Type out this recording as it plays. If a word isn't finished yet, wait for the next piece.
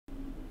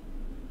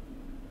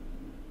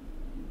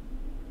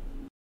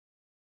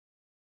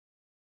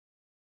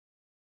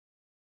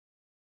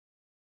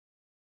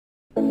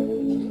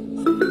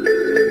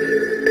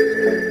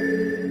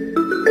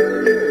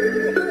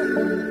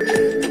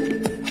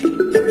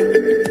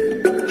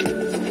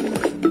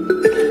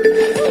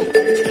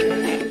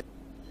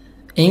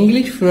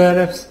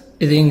English4all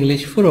is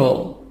English for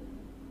all.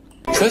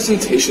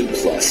 Presentation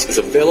Plus is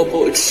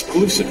available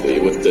exclusively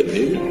with the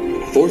new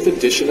 4th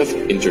edition of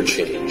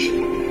Interchange,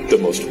 the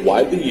most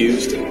widely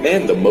used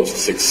and the most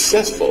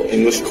successful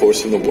English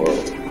course in the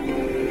world,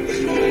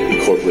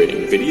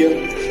 incorporating video,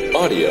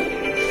 audio,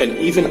 and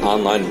even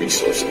online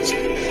resources,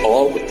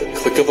 all with the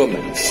click of a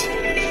mouse.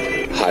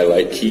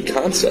 Highlight key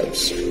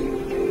concepts.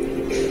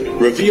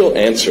 Reveal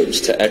answers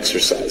to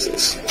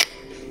exercises.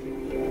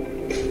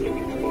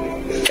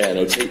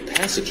 Annotate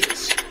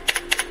passages.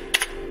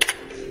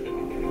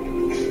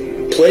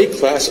 Play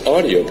class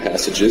audio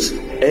passages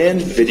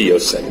and video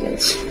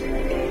segments.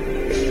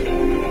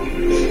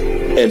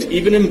 And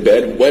even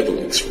embed web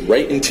links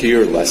right into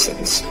your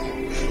lessons.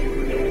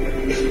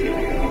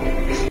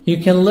 You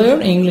can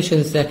learn English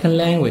as a second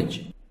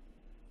language.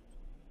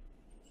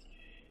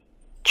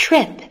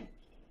 Trip,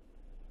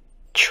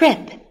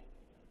 trip.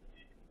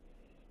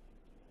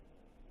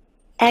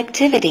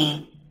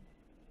 Activity,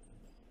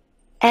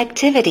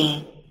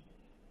 activity.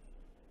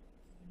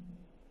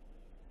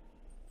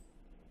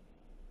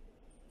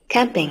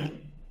 Camping,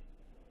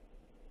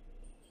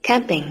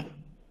 camping.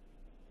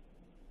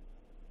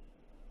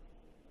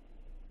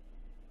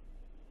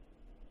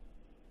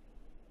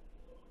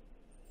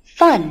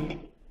 Fun,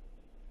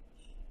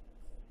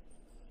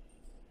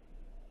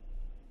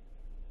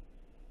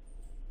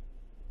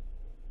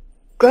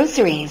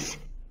 groceries,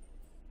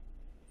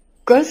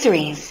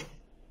 groceries.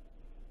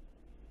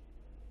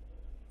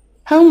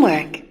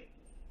 Homework,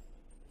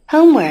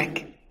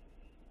 homework.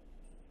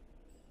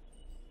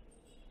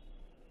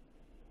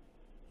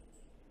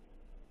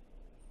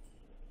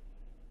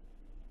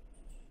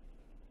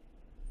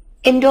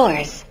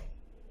 Indoors,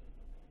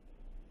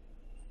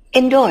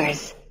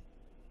 indoors.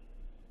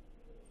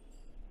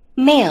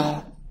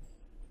 Mail,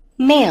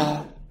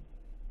 mail.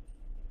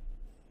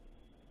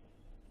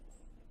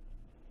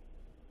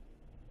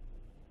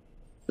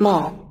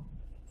 Mall,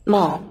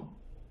 mall.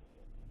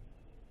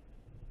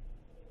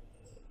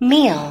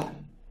 Meal,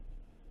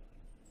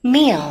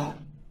 meal.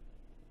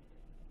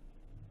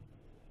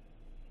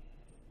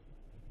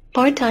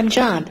 Part-time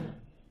job,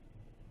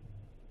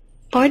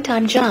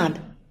 part-time job.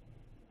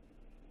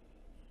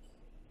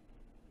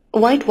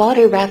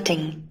 Whitewater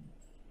rafting,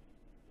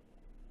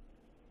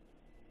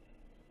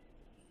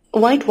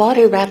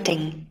 whitewater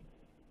rafting.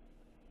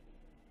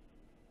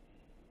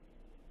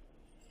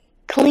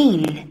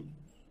 Clean,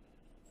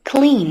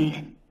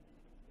 clean.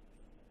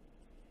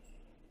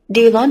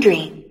 Do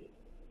laundry,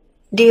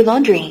 do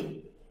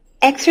laundry.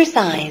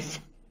 Exercise,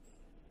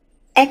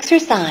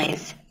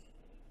 exercise,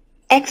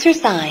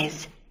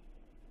 exercise.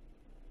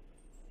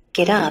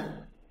 Get up,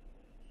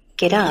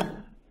 get up.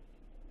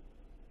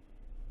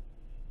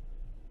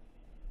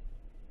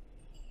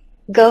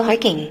 Go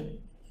hiking,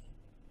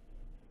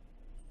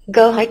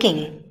 go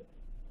hiking.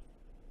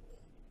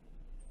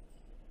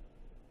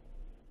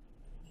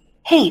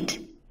 Hate,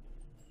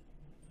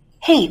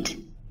 hate.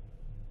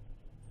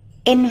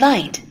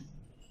 Invite,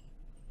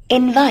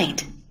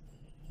 invite,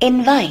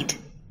 invite.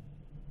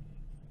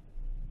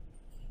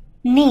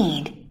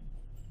 Need,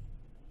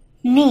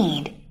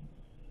 need.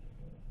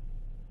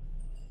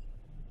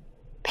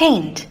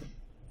 Paint,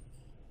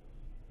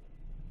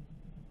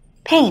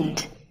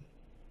 paint.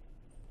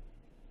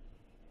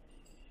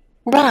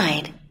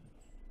 Ride,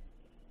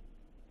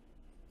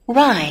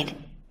 ride.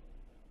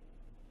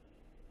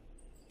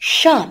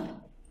 Shop,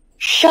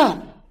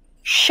 shop,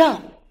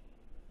 shop,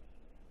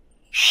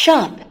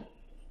 shop.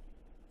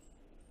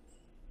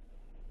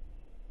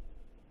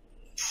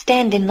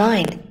 Stand in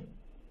line,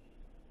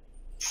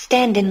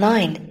 stand in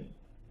line.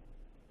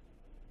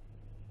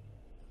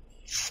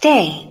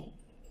 Stay,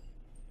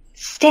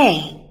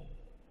 stay.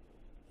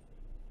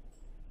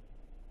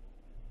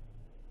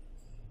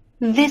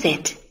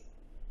 Visit,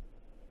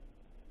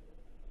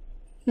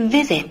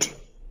 visit.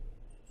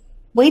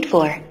 Wait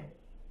for,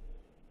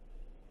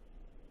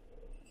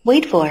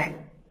 wait for.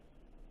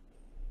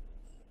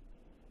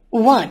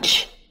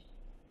 Watch,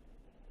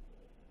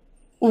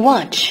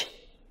 watch.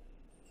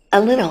 A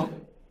little,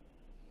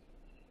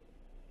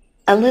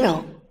 a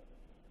little.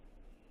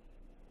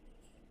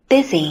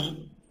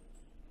 Busy,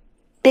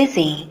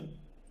 busy.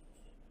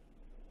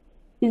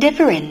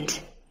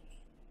 Different,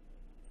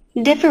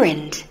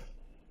 different.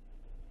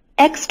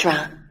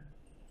 Extra,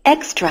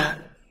 extra.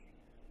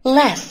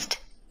 Lest,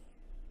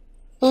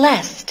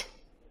 lest.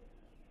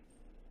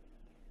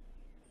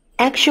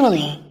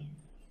 Actually,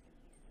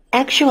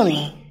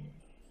 actually.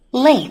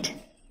 Late,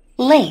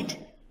 late.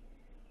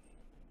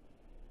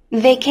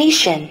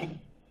 Vacation,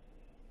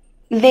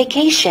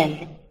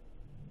 vacation.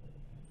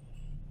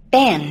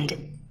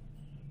 Band,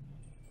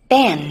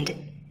 band.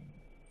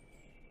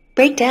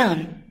 Break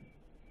down,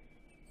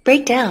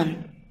 break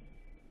down.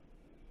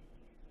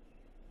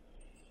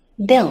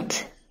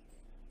 Built,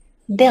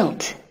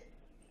 built.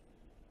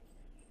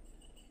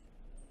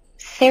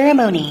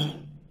 Ceremony,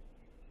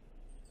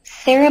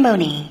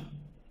 ceremony.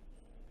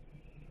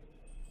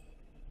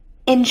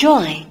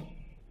 Enjoy,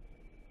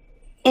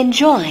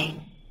 enjoy.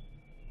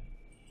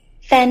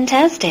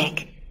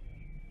 Fantastic,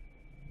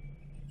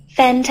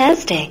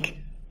 fantastic.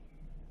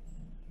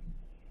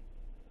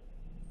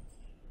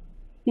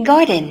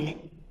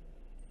 garden,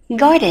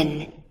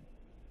 garden.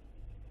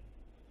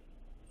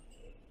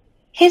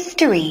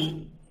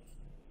 History,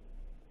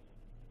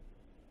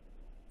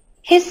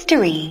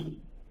 history.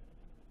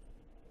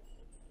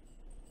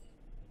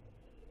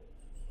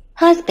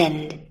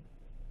 Husband,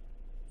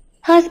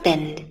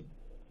 husband.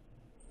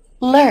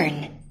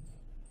 Learn,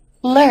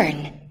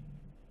 learn.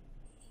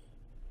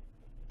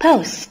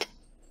 Post,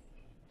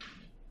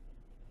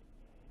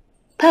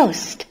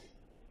 post.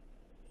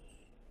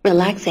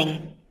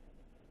 Relaxing,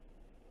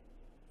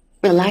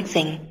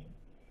 relaxing.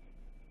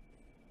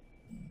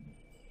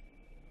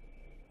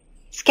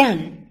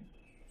 Scan,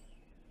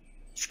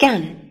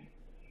 scan,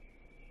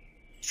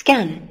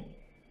 scan.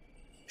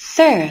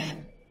 Serve,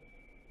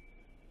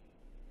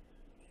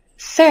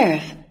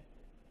 serve.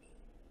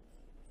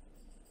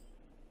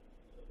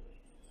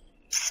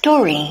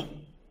 Story,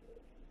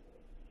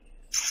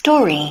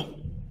 story.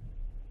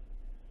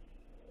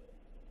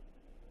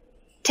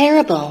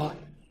 Terrible,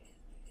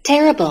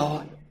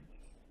 terrible.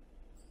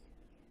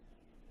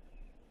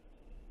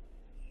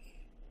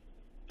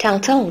 Tell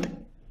told,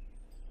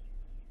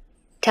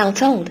 tell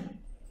told,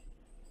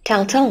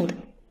 tell told.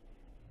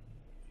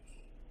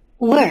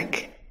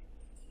 Work,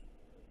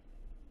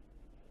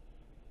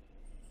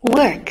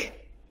 work.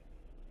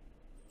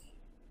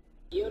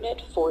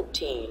 Unit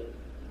 14.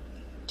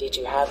 Did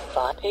you have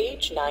fun?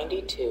 Page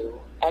 92,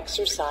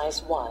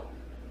 Exercise 1,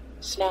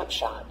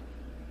 Snapshot.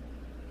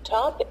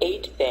 Top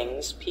 8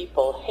 things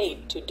people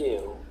hate to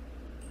do.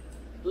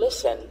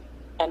 Listen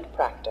and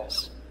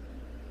practice.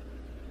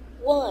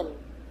 1.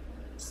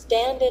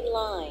 Stand in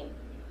line.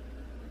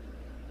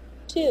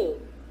 2.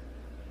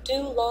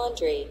 Do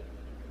laundry.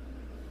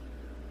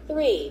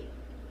 3.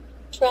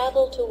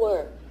 Travel to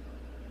work.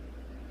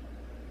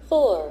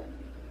 4.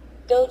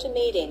 Go to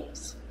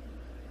meetings.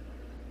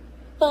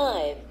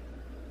 5.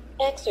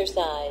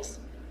 Exercise.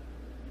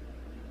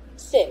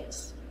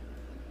 6.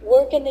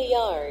 Work in the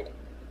yard.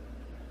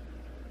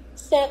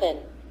 7.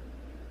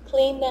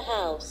 Clean the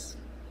house.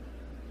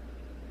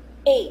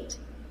 8.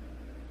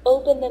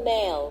 Open the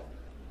mail.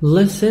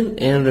 Listen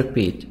and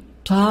repeat.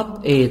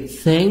 Top 8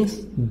 things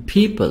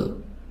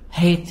people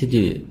hate to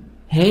do.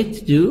 Hate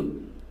to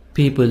do,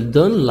 people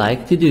don't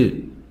like to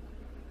do.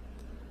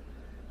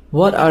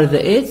 What are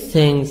the 8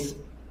 things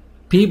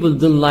people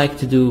don't like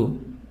to do?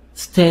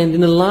 Stand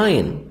in a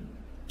line.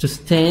 To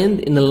stand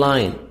in a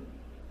line.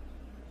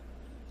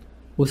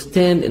 We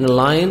stand in a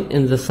line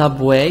in the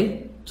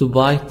subway to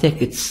buy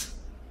tickets.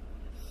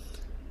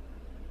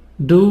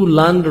 Do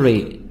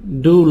laundry.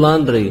 Do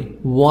laundry.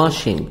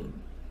 Washing.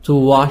 To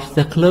wash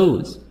the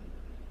clothes.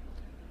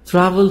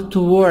 Travel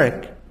to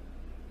work.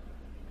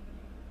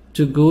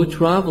 To go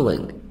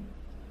traveling.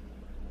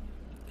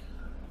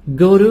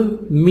 Go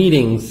to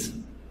meetings.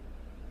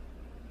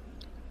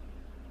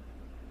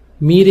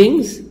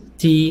 Meetings,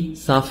 T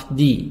soft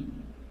D.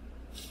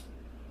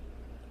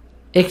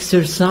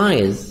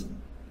 Exercise.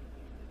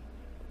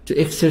 To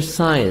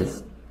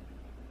exercise.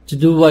 To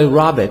do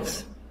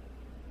aerobics.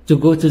 To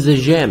go to the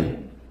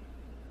gym.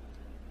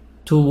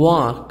 To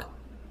walk.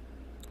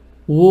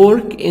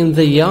 Work in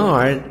the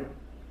yard.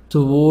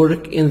 To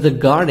work in the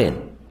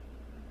garden.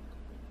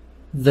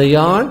 The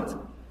yard,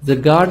 the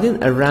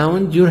garden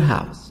around your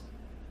house.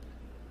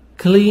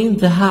 Clean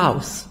the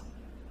house.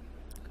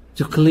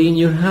 To clean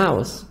your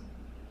house.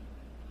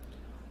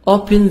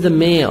 Open the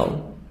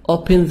mail.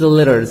 Open the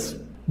letters.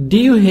 Do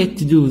you hate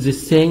to do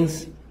these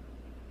things?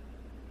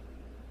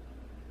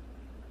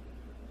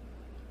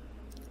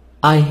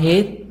 I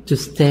hate to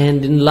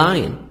stand in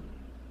line.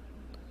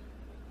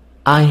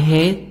 I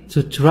hate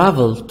to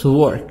travel to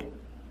work.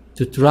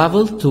 To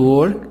travel to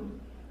work.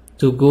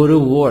 To go to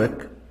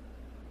work.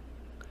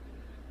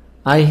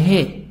 I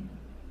hate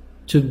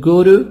to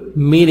go to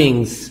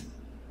meetings.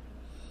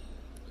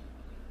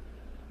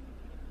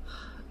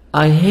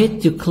 I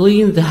hate to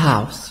clean the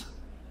house.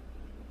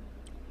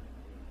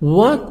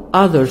 What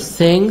other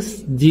things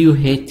do you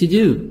hate to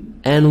do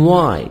and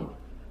why?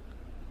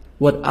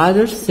 What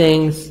other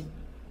things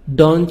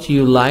don't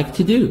you like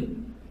to do?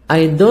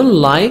 I don't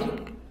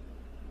like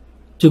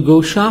to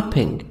go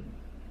shopping.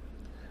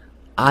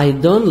 I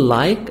don't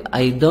like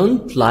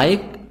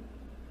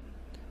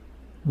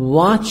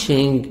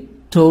watching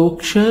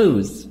talk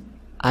shows.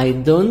 I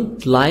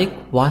don't like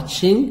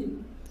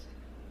watching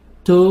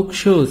talk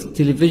shows,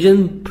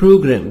 television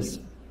programs.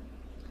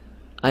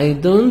 I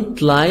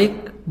don't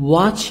like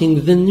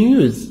watching the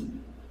news.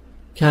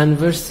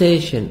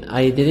 Conversation.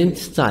 I didn't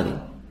study.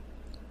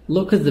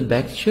 Look at the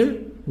picture.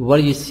 What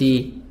do you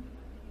see?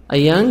 A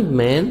young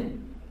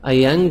man, a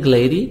young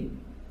lady.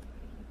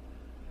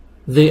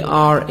 They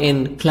are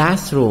in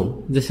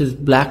classroom. This is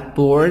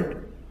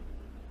blackboard,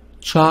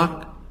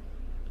 chalk,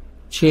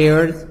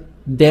 chairs,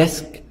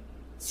 desk.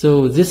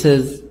 So this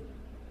is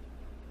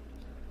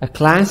a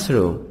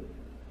classroom.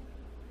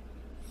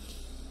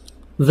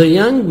 The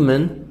young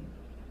man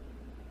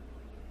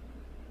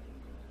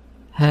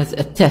has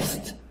a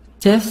test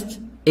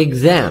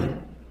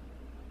exam.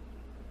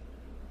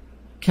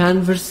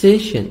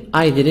 Conversation.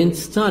 I didn't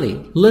study.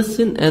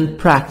 Listen and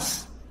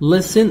practice.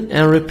 Listen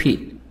and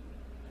repeat.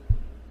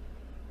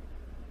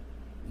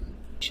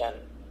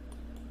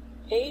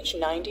 Page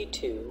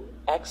 92,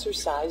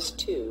 Exercise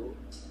 2,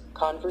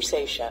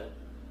 Conversation.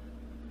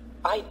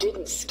 I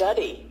didn't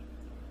study.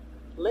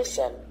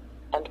 Listen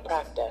and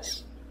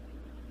practice.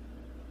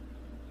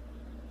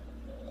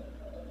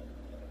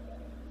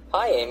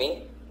 Hi,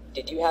 Amy.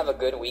 Did you have a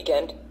good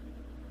weekend?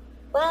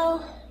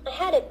 Well, I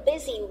had a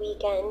busy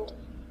weekend,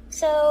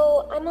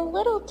 so I'm a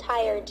little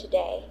tired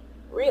today.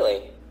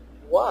 Really?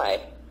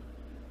 Why?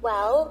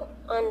 Well,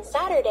 on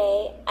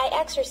Saturday, I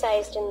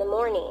exercised in the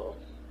morning.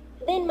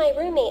 Then my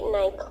roommate and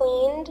I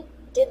cleaned,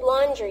 did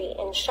laundry,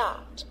 and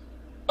shopped.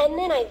 And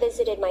then I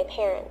visited my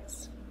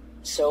parents.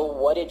 So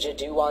what did you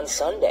do on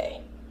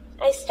Sunday?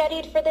 I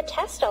studied for the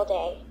test all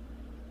day.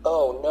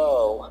 Oh,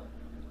 no.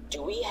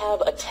 Do we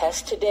have a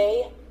test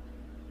today?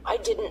 I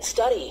didn't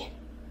study.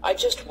 I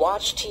just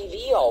watched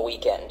TV all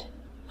weekend.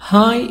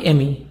 Hi,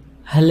 Emmy.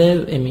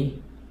 Hello,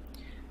 Emmy.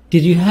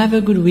 Did you have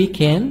a good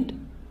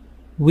weekend?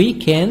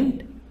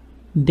 Weekend,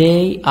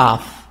 day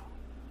off.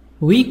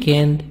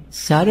 Weekend,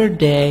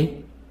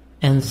 Saturday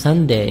and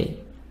Sunday.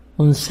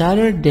 On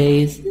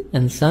Saturdays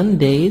and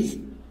Sundays,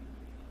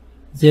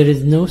 there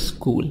is no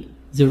school.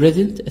 There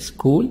isn't a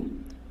school.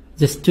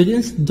 The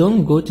students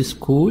don't go to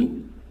school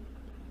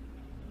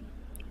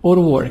or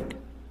work.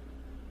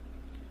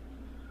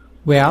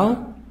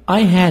 Well,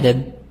 I had a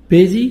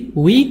busy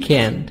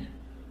weekend.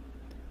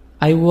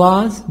 I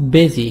was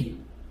busy.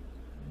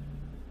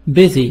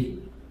 Busy,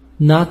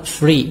 not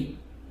free.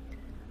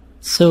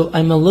 So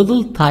I'm a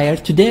little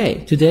tired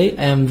today. Today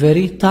I am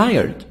very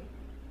tired.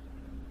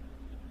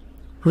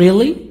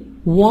 Really?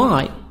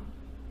 Why?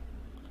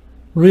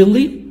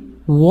 Really?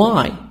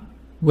 Why?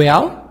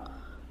 Well,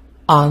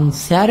 on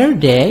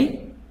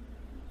Saturday,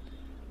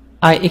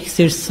 I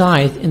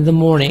exercised in the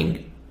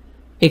morning.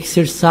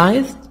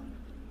 Exercised,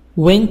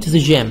 went to the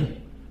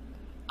gym.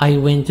 I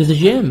went to the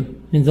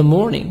gym in the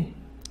morning.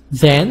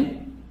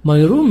 Then my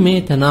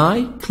roommate and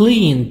I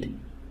cleaned.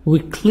 We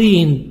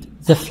cleaned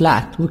the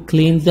flat. We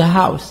cleaned the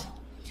house.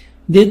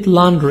 Did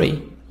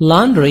laundry.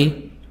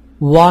 Laundry,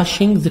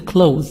 washing the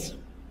clothes.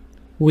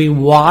 We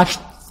washed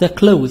the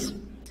clothes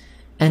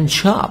and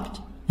shopped.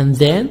 And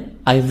then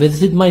I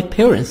visited my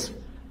parents.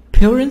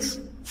 Parents,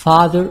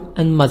 father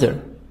and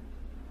mother.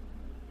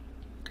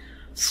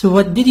 So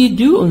what did you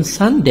do on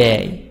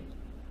Sunday?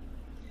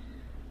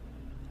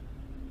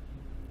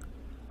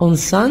 On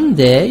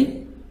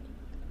Sunday,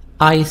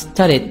 I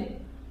studied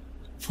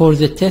for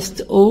the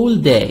test all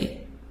day.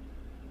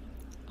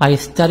 I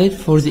studied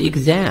for the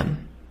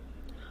exam.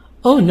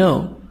 Oh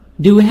no,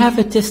 do we have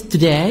a test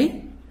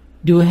today?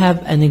 Do we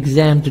have an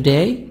exam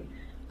today?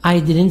 I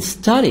didn't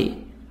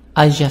study.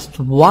 I just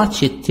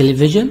watched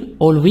television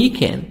all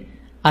weekend.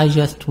 I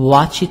just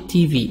watched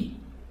TV.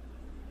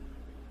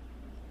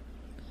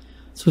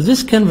 So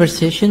this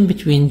conversation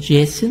between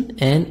Jason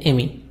and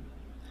Emmy.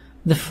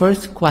 The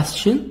first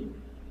question.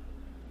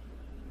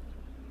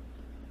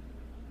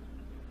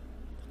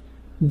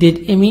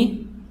 Did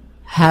Emmy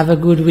have a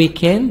good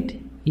weekend?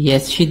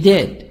 Yes, she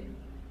did.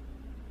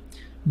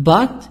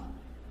 But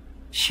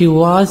she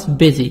was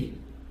busy.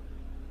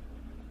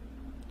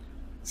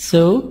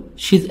 So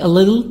she's a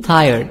little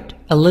tired.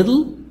 A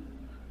little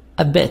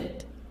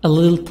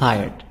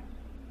tired.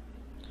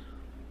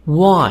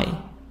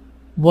 Why?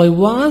 Why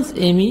was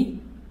Emmy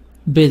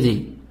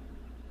busy?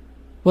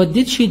 What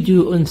did she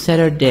do on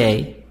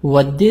Saturday?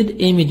 What did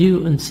Emmy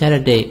do on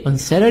Saturday? On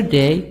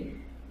Saturday,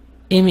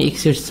 Emmy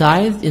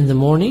exercised in the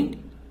morning.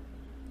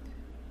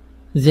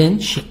 Then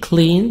she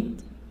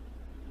cleaned.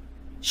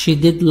 She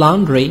did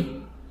laundry.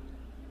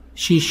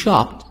 She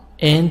shopped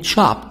and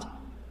shopped.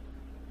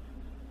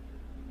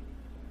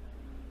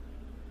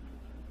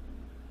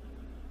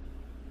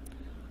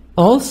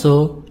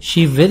 Also,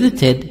 she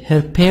visited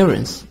her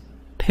parents.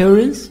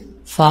 Parents,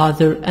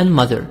 father and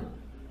mother.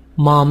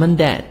 Mom and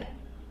dad.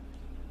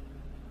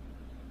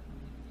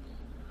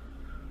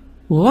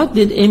 What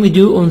did Emmy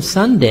do on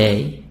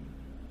Sunday?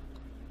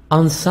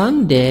 On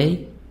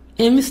Sunday,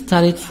 Emmy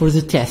studied for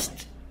the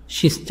test.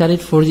 She studied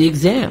for the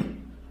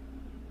exam.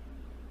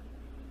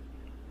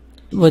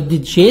 What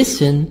did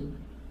Jason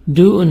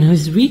do on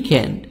his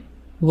weekend?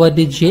 What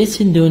did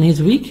Jason do on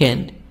his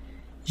weekend?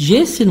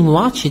 Jason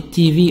watched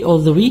TV all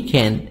the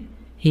weekend.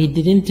 He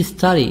didn't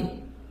study.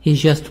 He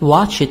just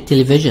watched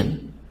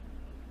television.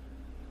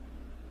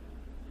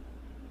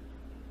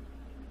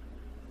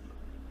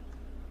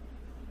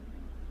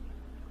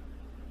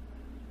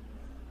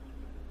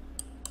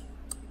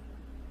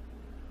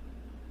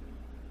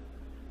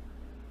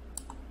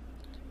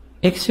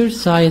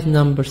 Exercise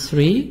number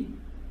 3,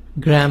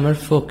 Grammar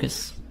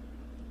Focus.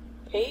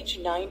 Page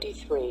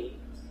 93,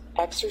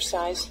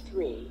 Exercise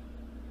 3,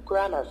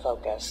 Grammar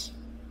Focus.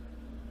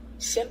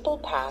 Simple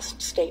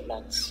past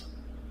statements.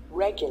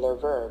 Regular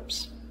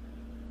verbs.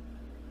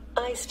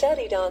 I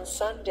studied on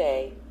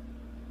Sunday.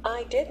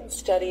 I didn't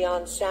study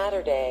on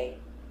Saturday.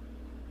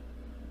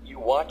 You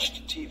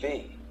watched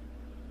TV.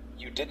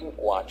 You didn't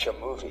watch a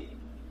movie.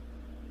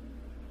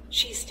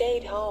 She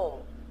stayed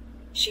home.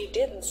 She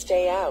didn't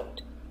stay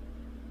out.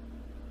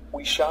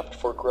 We shopped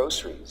for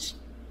groceries.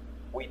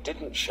 We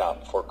didn't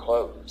shop for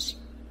clothes.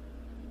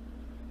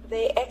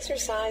 They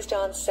exercised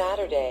on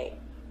Saturday.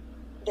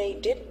 They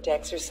didn't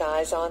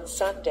exercise on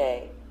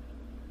Sunday.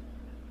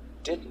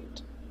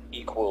 Didn't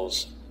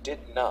equals did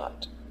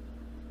not.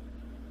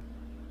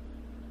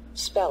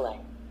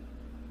 Spelling.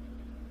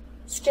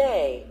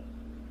 Stay,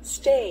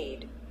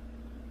 stayed.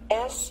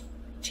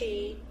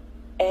 S-T-A-Y-E-D.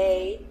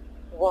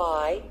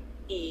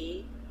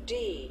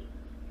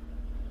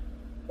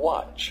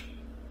 Watch,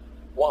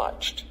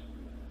 watched.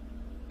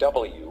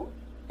 W-A-T-C-H-E-D.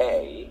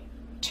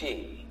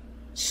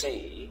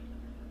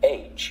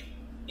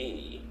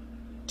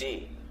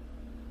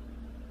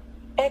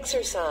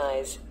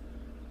 Exercise,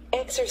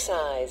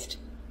 exercised.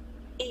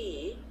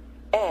 E-X-E-R-C-I-S-E-D.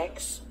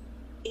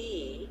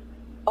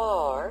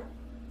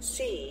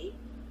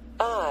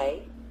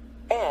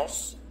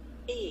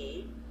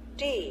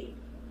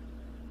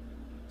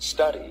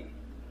 Study,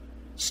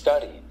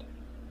 studied.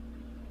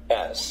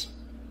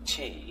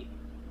 S-T-U-D-I-E-D.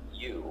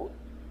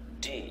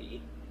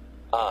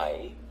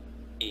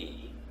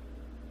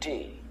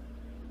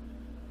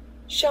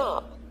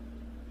 Shop,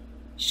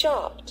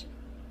 shopped.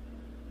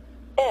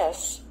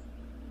 S-H-O-P-P-E-D.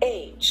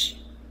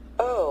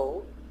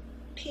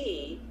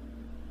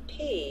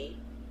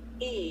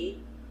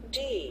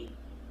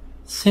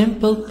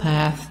 Simple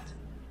past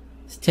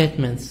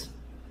statements.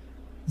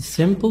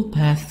 Simple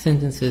past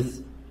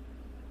sentences.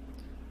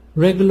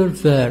 Regular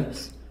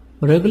verbs.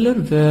 Regular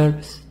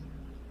verbs.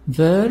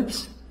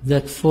 Verbs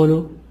that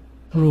follow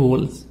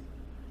rules.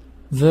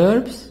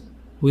 Verbs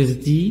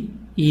with D,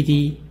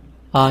 ED,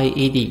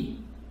 IED.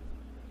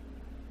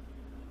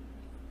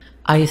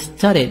 I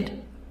studied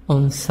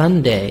on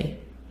Sunday.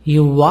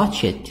 You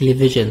watched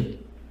television.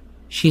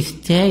 She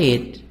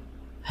stayed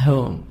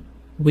home.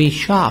 We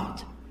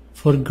shopped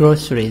for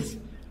groceries.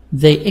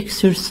 They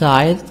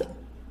exercised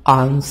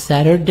on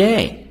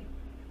Saturday.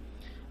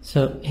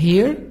 So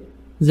here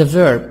the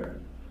verb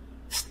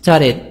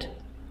studied.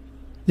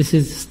 This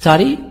is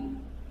study.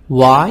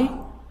 Why?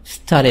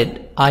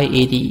 Studied.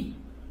 IED.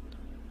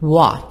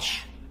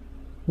 Watch.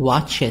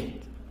 Watch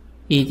it.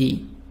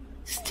 ED.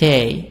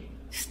 Stay.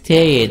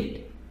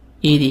 Stayed.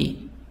 ED.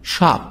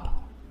 Shop.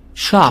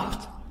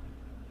 Shopped.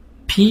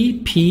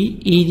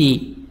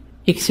 PPED.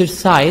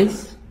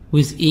 Exercise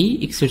with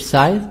E.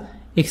 Exercise.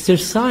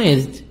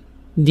 Exercised.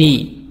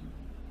 D.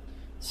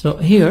 So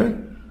here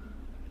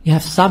you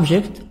have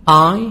subject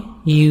I,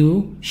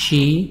 you,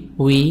 she,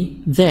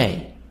 we,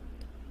 they,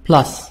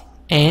 plus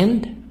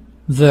and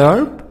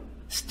verb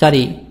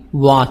study,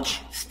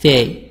 watch,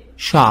 stay,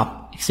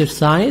 shop,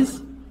 exercise,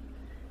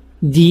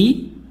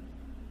 D,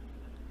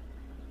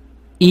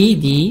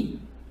 ED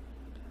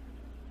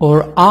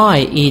or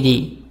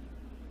IED.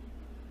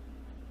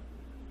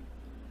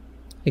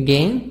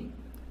 Again,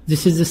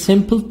 this is a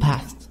simple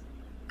past.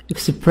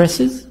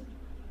 Expresses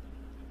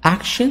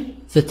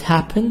action that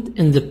happened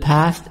in the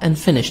past and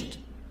finished.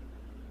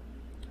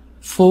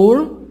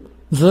 Form,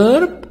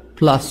 verb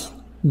plus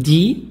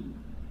D,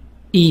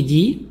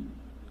 ED,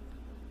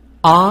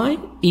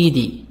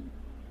 IED.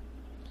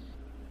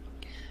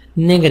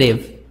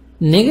 Negative.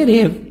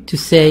 Negative to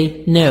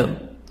say no.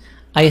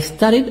 I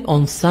studied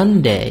on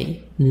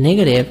Sunday.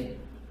 Negative.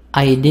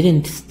 I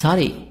didn't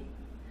study.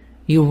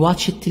 You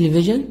watched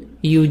television.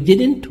 You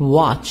didn't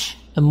watch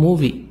a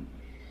movie.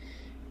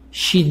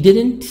 She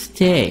didn't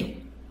stay.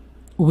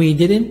 We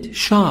didn't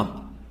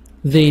shop.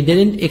 They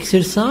didn't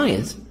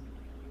exercise.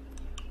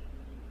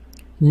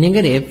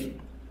 Negative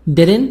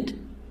didn't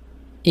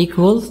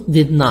equals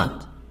did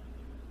not.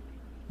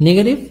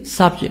 Negative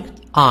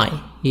subject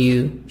I,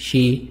 you,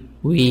 she,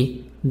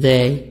 we,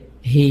 they,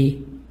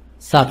 he,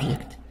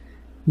 subject.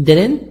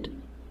 Didn't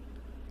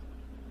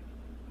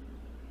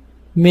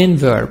main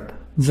verb,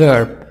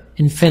 verb,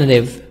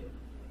 infinitive.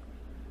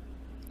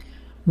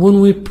 When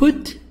we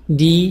put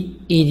D,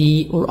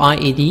 ED or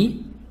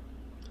IED,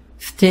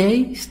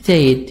 stay,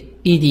 stayed,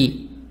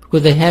 ED,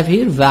 because they have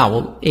here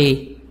vowel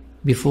A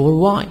before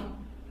Y.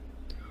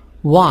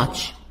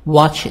 Watch,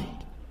 watch it,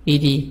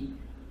 ED.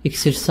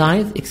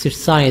 Exercise,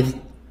 exercised,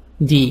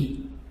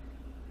 D.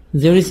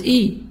 There is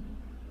E,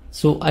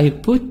 so I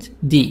put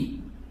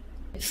D.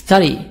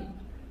 Study,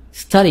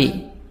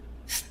 study,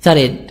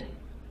 studied.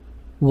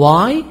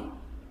 Y,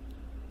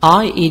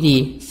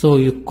 IED, so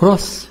you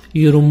cross,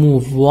 you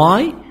remove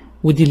Y,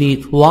 we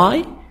delete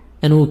Y,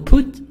 and we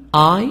put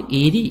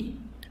IED.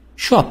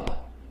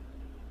 Shop,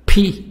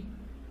 P,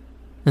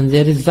 and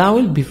there is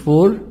vowel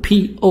before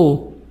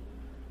P-O.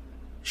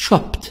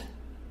 Shopped,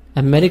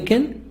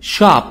 American,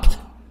 shopped,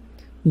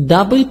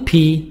 double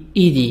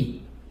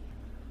P-E-D.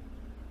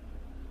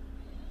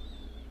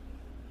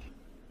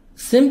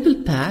 Simple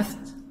past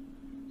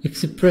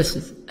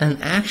expresses an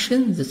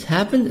action that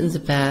happened in the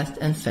past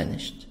and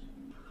finished.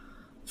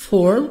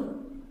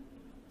 Form,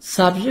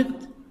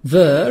 subject,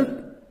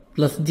 verb,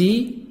 plus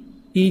D,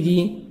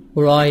 ED,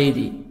 or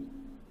IED.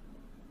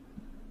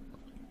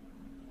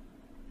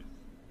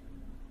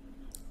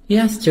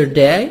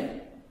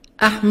 Yesterday,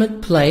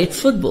 Ahmed played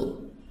football.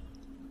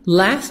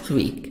 Last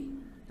week,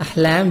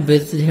 Ahlam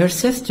visited her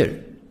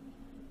sister.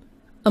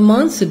 A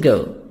month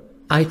ago,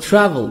 I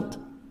traveled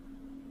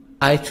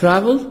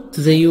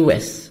to the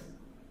US.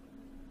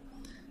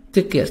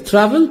 Take care.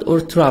 Traveled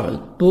or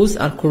traveled. Both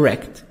are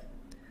correct.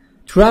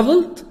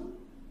 Traveled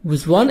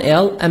with one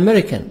L,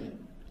 American.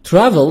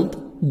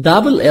 Traveled,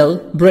 double L,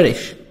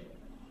 British.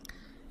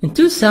 In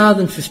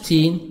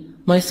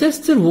 2015, my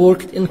sister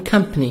worked in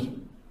company.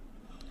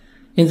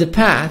 In the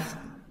past,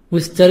 we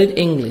studied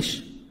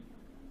English.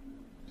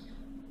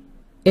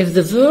 If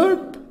the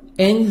verb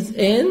ends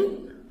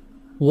in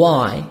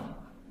Y,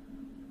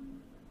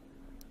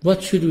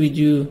 what should we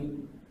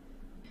do?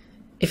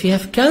 If you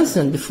have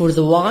consonant before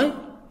the Y,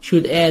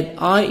 should add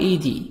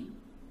IED.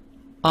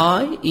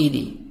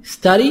 IED.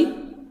 Study,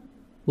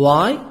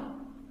 Y,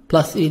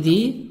 plus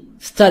ED,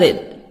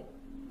 studied.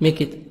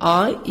 Make it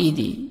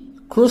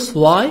IED. Cross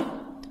Y,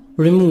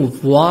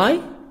 remove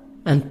Y,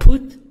 and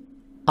put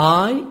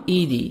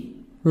IED.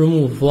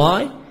 Remove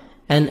Y,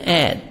 and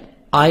add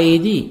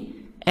IED.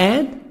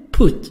 Add,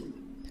 put.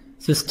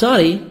 So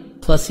study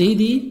plus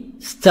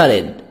ED,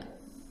 studied.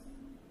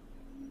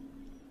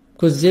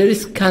 Because there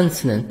is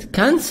consonant.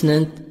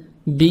 Consonant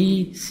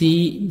B,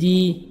 C,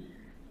 D,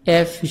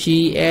 F,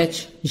 G,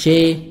 H,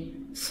 J.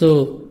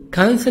 So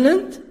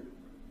consonant,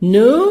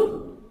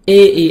 no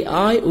A, E,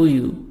 I, O,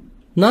 U.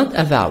 Not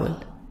a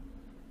vowel.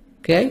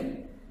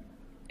 Okay?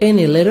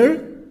 Any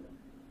letter,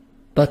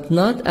 but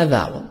not a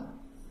vowel.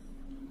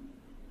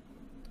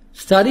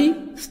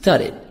 Study,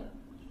 studied.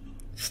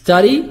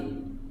 Study,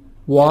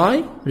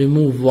 Y,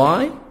 remove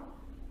Y,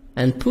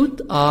 and put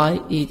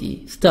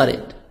IED.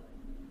 Studied.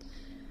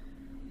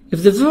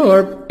 If the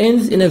verb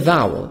ends in a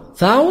vowel,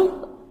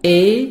 vowel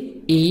A,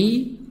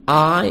 E,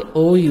 I,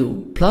 O,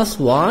 U, plus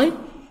Y,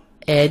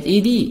 add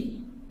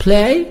ED.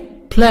 Play,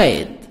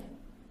 played.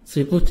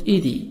 So you put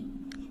ED.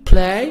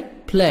 Play,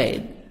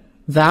 played.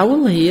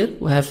 Vowel here,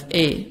 we have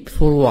A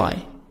before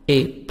Y.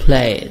 A,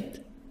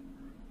 played.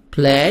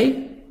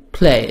 Play,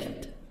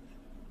 played.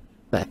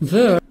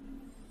 Verb,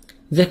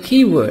 the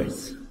key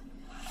words.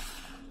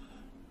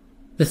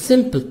 The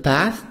simple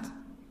past,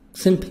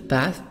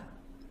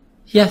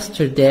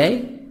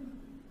 yesterday,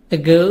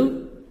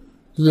 ago,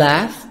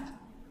 last,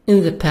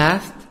 in the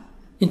past,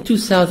 in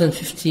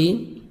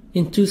 2015,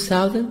 in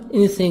 2000,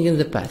 anything in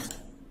the past.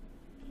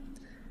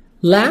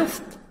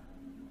 Last,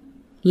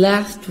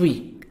 last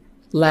week,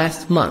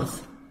 last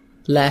month,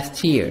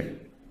 last year.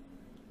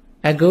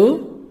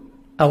 Ago,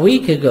 a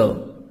week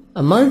ago,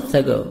 a month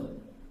ago,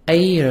 a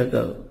year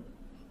ago.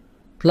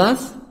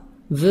 Plus,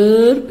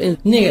 verb in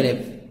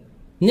negative.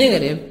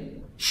 Negative,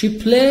 she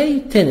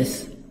played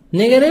tennis.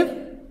 Negative,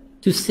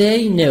 to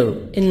say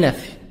no,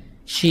 enough.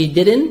 She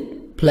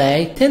didn't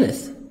play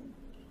tennis.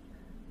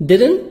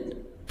 Didn't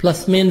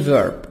plus main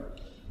verb.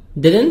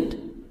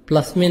 Didn't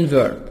plus main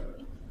verb.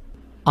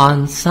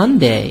 On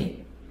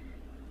Sunday,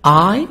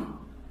 I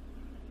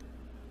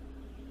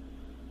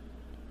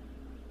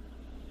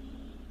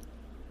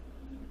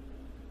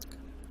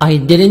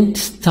didn't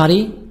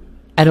study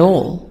at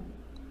all.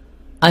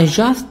 I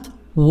just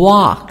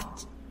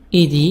walked.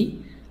 ED,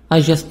 I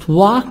just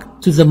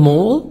walked to the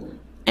mall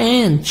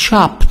and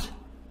shopped.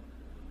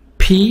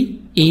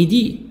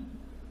 PED.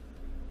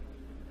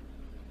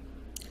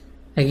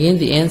 Again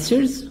the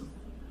answers.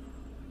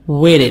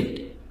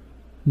 Waited.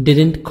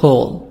 Didn't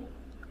call.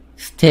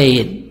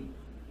 Stayed.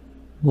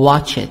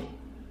 Watched.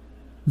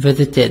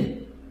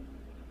 Visited.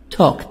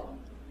 Talked.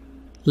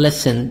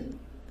 Listened.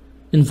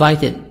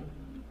 Invited.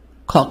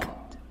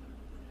 Cooked.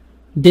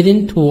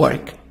 Didn't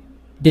work.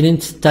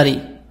 Didn't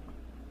study.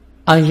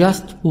 I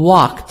just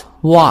walked.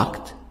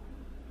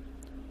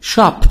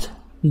 Shopped.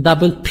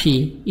 Double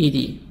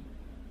PED.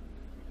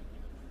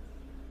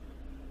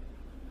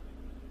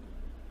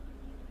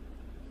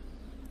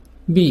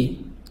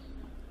 B.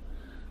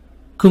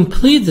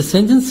 Complete the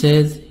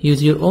sentences,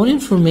 use your own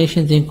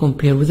information, then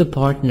compare with a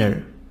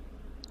partner.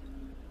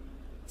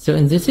 So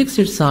in this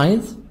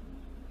exercise,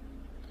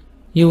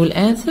 you will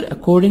answer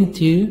according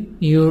to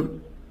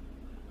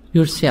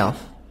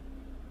yourself.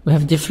 We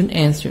have different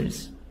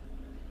answers.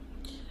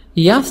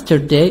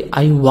 Yesterday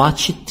I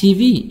watched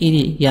TV.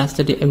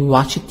 Yesterday I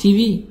watched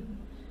TV.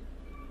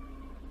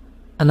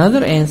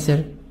 Another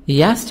answer.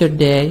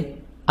 Yesterday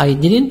I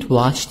didn't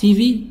watch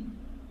TV.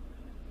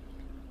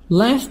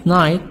 Last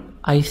night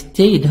I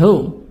stayed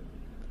home.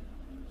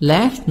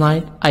 Last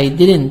night I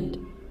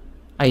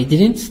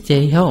didn't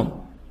stay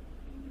home.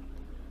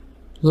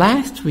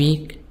 Last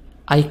week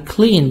I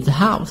cleaned the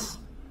house.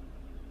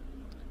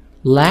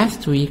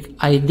 Last week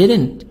I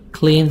didn't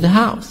clean the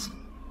house.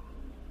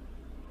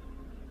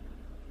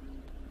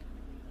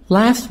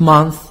 Last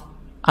month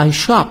I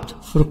shopped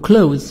for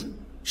clothes.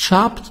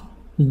 Shopped,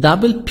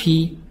 double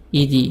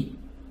PED.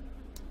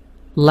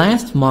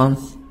 Last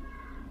month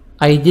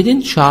I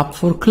didn't shop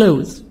for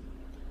clothes.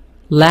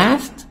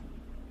 Last,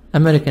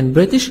 American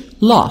British,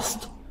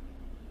 lost.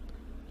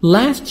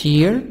 Last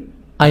year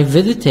I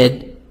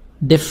visited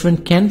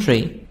different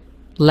country.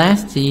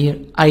 Last year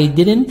I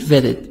didn't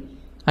visit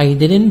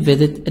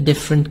a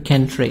different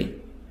country.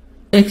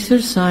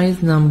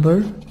 Exercise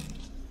number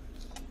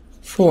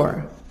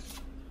 4.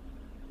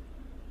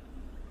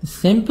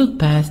 Simple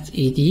past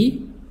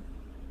ED.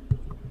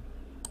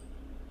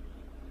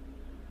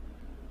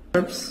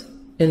 Verbs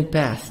in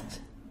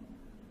past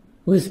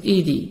with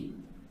ed.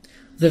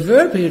 The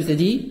verb here, the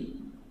d,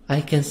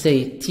 I can say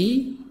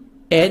t,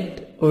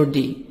 ed, or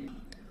d.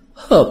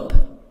 Hope,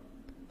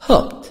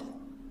 hoped.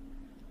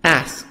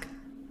 Ask,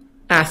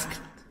 asked.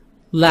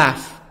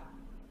 Laugh,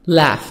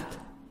 laughed.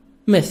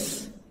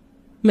 Miss,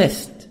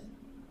 missed.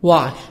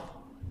 Wash,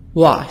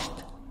 washed.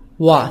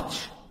 Watch,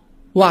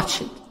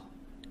 watched.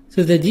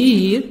 So the d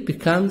here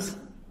becomes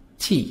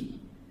t,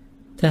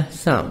 the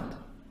sound.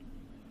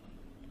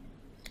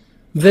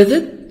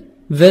 Visit,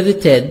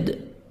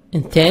 visited.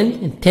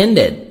 Intend,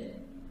 intended.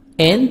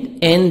 End,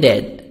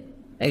 ended.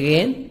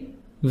 Again,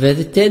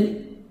 visited,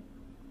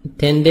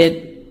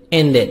 intended,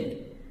 ended.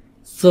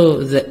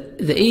 So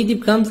the ed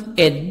becomes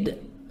ed,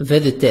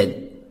 visited,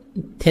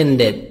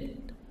 intended,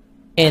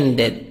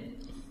 ended.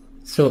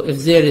 So if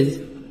there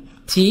is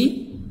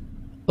t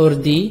or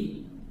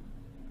d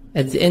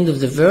at the end of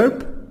the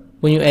verb,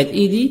 when you add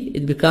ed,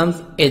 it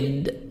becomes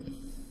ed.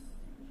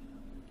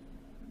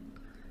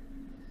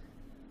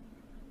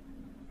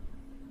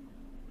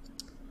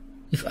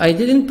 If I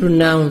didn't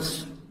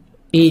pronounce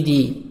ed,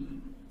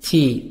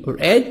 t, or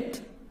ed,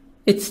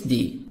 it's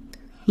d.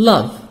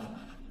 Love,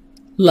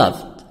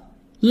 loved.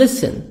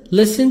 Listen,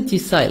 listen, t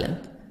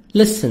silent.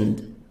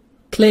 Listened.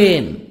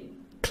 Claim,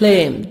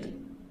 claimed.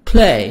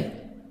 Play,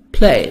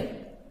 played.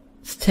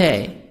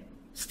 Stay,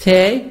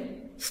 stay,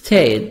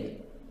 stayed.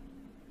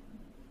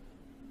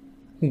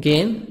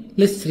 Again,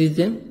 let's read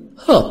them.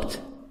 Hoped,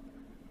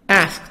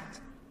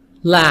 asked,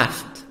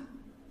 laughed,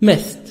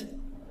 missed,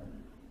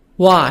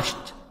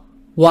 washed,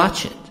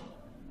 watched.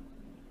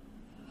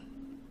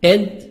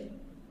 Ed,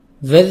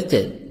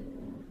 visited,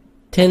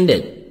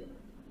 tended,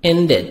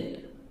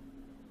 ended.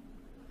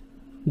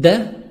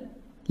 The,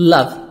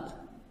 loved,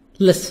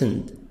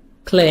 listened,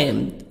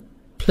 claimed,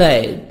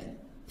 played,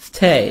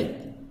 stayed.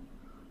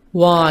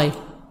 Why?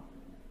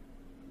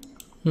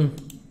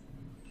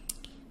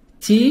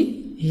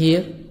 T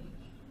here,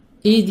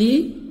 ed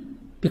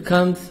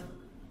becomes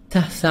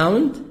t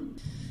sound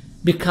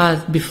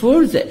because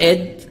before the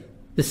ed,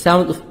 the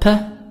sound of p,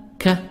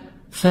 k,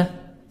 f,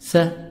 s,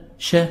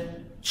 sh,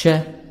 ch,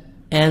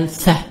 and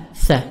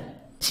s.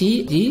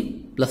 T,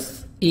 d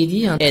plus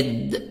ed and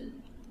ed.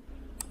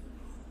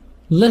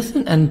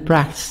 Listen and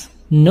practice.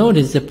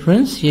 Notice the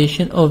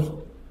pronunciation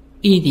of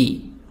ed.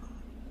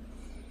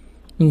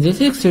 In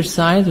this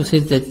exercise, we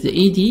said that the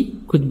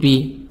ed could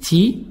be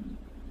t,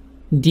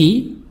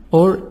 d,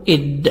 or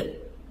id.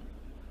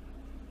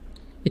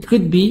 It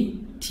could be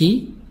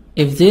t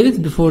if there is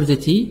before the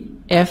t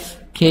f,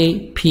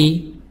 k,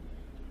 p,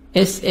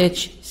 s,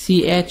 h,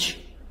 c, h,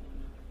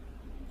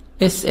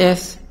 s,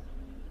 s,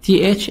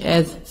 th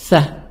as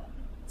sa.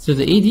 So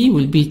the ed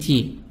will be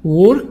t.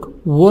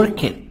 Work,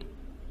 work it.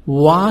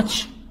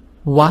 Watch,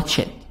 watch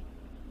it.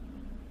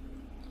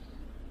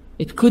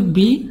 It could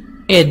be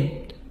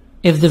ed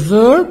if the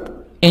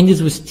verb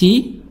ends with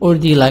t or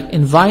d, like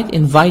invite,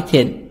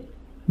 invited,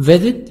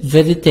 visit,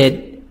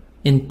 visited,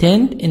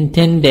 intend,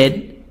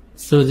 intended.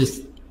 So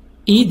this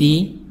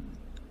ed,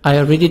 I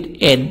read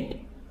it ed.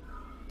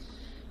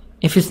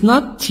 If it's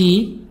not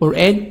t or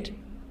ed,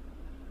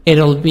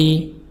 it'll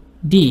be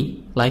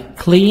d, like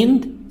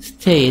cleaned,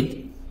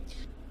 stayed.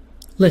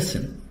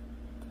 Listen.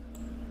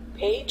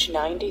 Page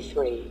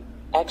 93,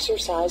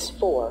 Exercise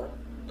 4,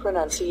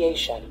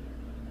 Pronunciation.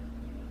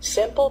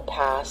 Simple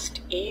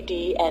past ed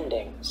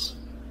endings.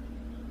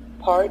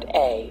 Part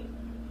A.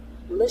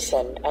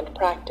 Listen and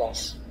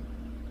practice.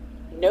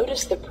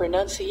 Notice the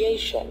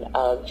pronunciation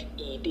of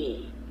ed.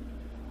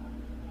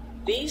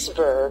 These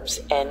verbs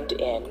end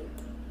in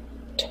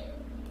t.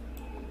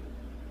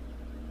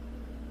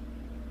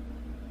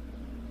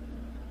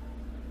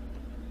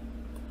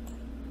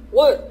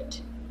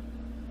 Worked.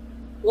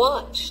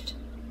 Watched.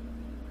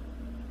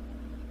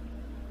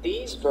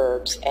 These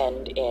verbs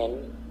end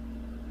in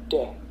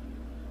d.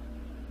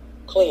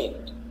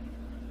 Cleaned.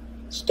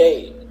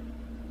 Stayed.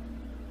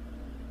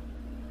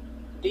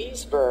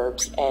 These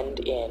verbs end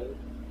in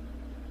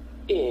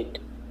id.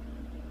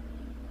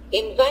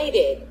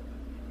 Invited.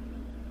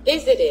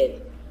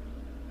 Visited.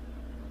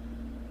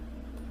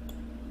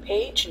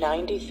 Page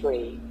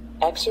 93,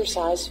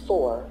 Exercise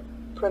 4,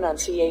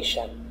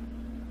 Pronunciation.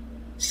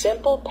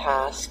 Simple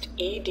past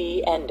ed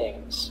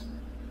endings.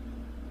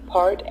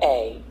 Part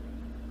A.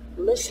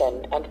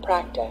 Listen and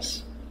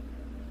practice.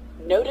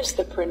 Notice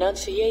the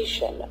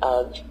pronunciation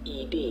of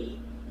ed.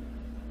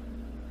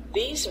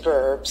 These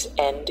verbs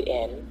end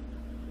in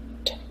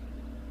t.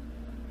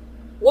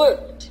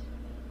 Worked.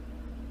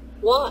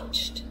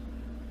 Watched.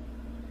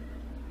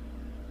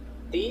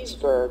 These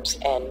verbs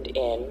end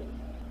in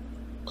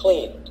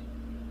cleaned.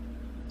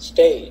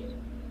 Stayed.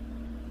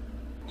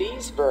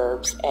 These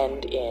verbs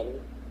end in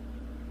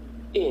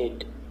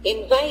id.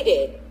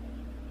 Invited.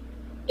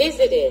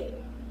 Visited.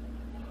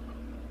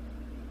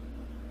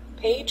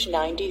 Page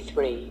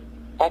 93,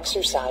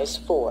 Exercise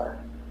 4,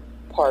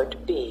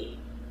 Part B.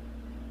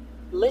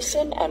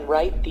 Listen and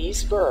write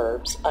these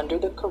verbs under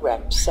the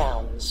correct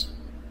sounds.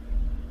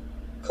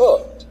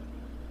 Cooked,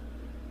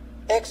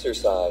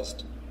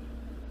 exercised,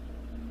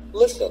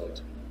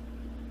 listened,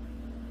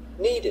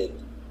 needed,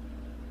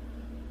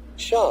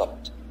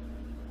 shopped,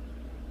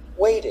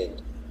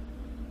 waited,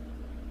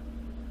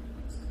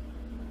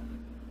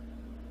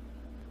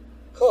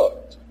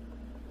 cooked,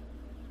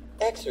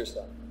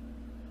 exercise.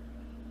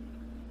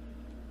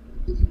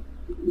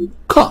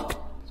 Cocked,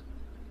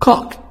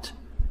 cocked,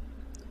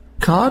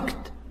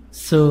 cocked.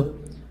 So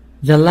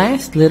the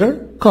last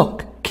letter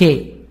cock,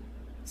 K.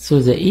 So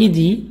the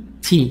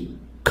ed, T,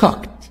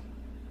 cocked.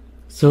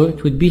 So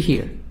it would be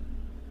here.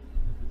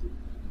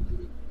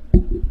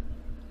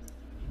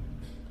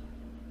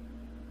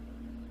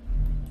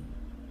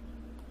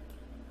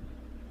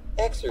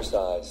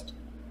 Exercised,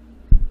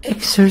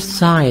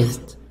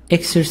 Exercised,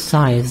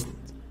 exercised.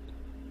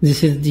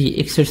 This is D,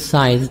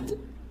 exercised.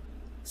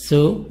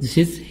 So this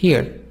is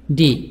here,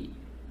 D,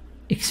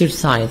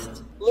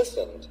 exercised.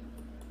 listened,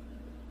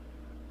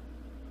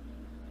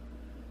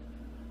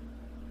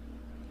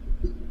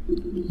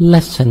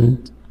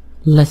 Listened,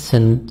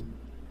 listened.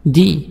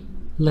 D,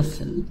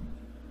 listened.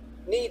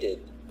 needed,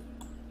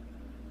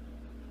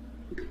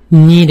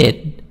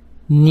 Needed,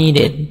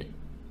 needed.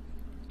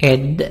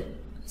 Ed.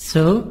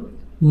 So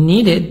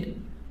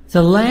needed,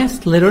 the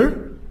last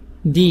letter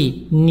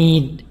D,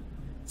 need.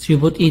 So you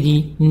put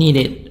ed,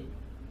 needed.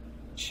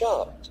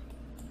 shopped,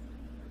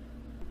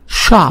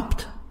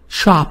 Shopped,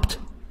 shopped.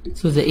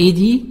 So the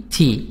ed,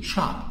 T,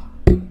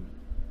 shopped.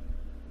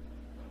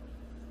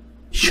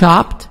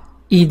 Shopped,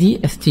 ed,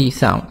 st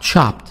sound,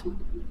 shopped.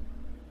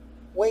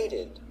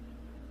 waited,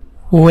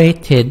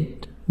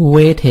 Waited,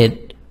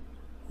 waited,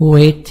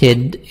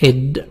 waited,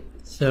 ed.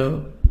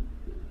 So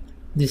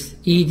this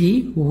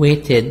ed,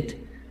 waited.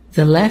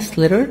 The last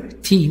letter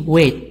T,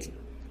 wait.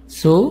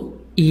 So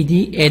ed,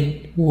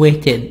 ed,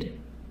 waited.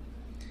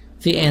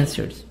 The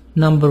answers.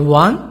 Number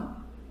 1,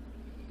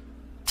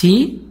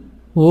 T,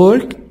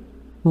 work,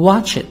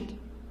 watch it.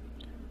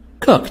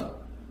 Cooked,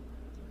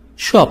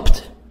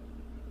 shopped,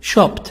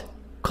 shopped,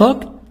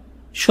 cooked,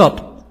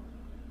 shopped.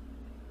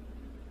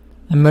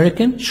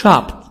 American,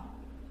 shopped.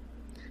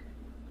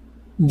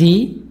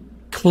 D,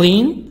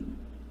 cleaned,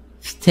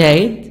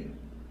 stayed,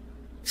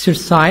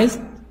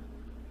 exercised,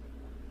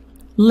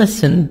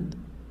 listened,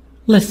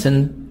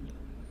 listened.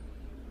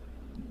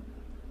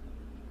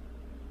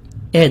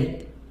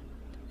 Ed,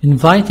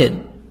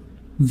 invited,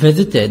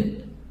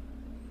 visited,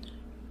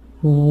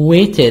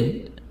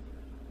 waited.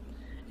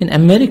 In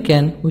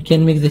American, we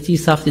can make the T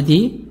soft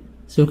D,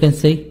 so we can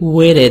say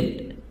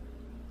waited,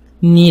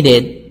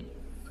 needed.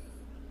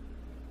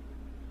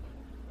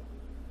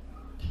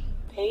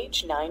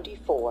 Page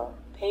 94,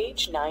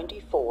 page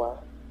 94,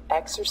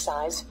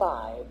 exercise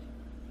 5,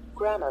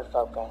 grammar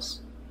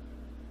focus.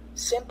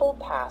 Simple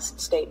past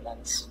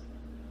statements,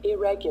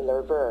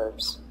 irregular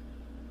verbs.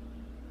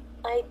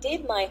 I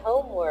did my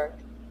homework.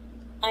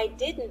 I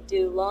didn't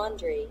do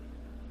laundry.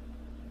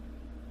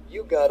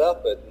 you got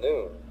up at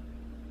noon.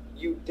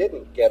 You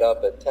didn't get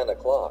up at 10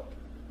 o'clock.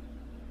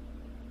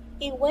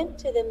 He went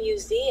to the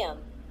museum.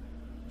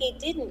 He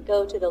didn't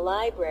go to the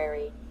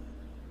library.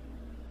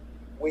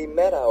 We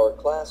met our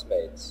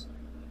classmates.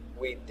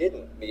 We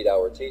didn't meet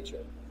our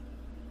teacher.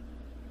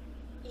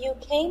 You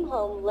came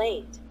home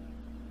late.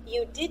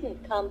 You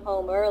didn't come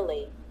home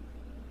early.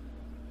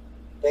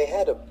 They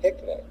had a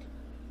picnic.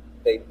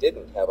 They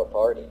didn't have a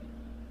party.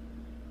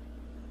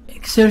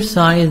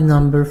 Exercise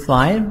number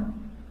 5.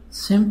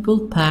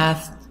 Simple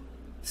past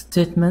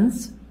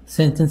statements,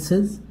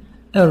 sentences,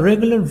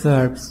 irregular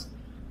verbs.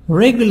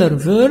 Regular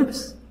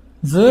verbs,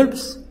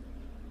 verbs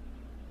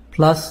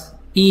plus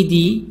ed,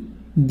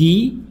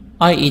 d,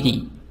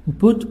 ied. We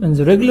put in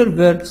the regular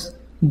verbs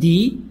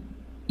d,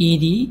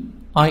 ed,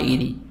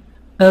 ied.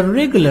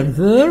 Irregular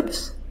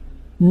verbs,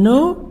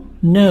 no,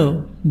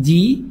 no,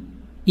 d,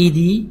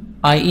 ed,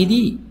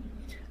 ied.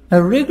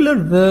 Irregular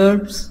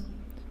verbs,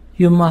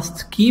 you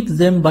must keep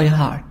them by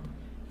heart.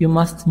 You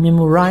must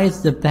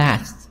memorize the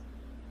past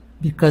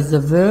because the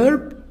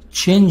verb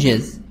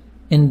changes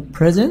in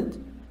present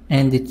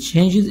and it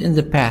changes in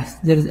the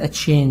past. There is a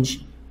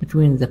change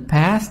between the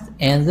past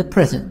and the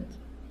present.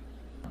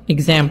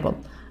 Example,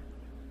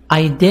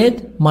 I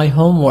did my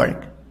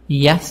homework.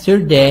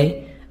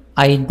 Yesterday,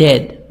 I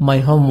did my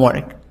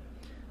homework.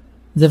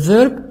 The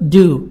verb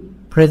do,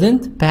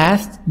 present,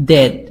 past,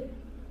 did.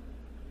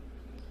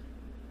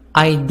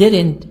 I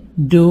didn't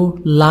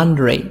do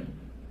laundry.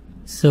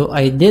 So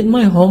I did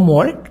my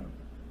homework.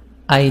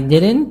 I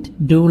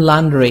didn't do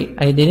laundry.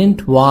 I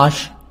didn't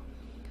wash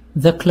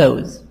the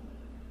clothes.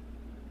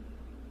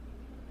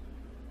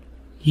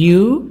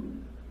 You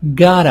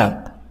got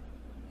up.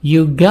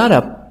 You got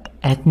up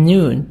at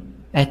noon.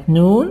 At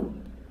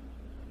noon?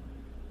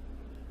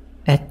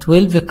 At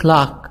 12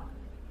 o'clock.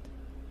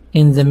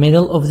 In the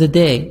middle of the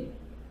day.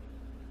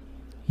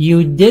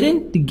 You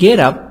didn't get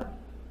up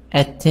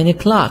at 10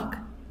 o'clock.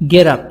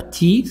 Get up,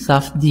 T,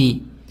 soft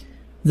D.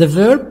 The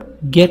verb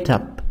get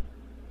up.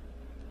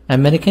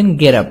 American,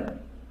 get up.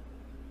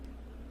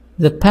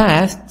 The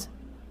past,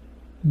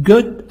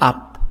 got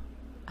up.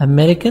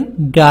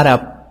 American, got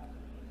up.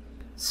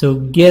 So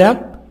get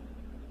up,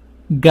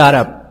 got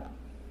up.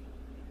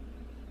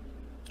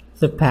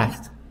 The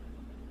past.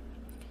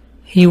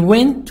 He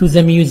went to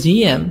the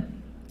museum.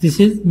 This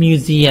is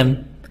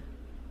museum.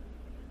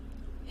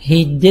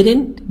 He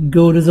didn't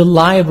go to the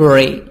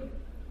library.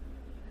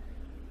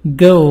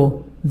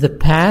 Go, the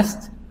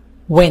past,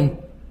 went.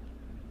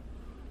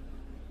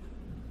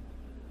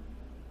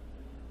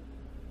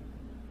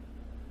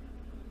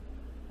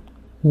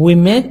 We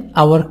met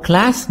our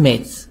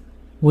classmates.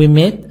 We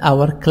met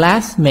our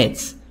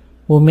classmates.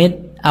 We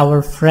met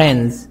our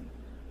friends.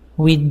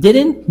 We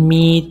didn't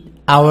meet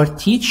our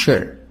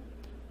teacher.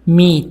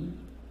 Meet,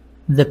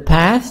 the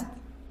past,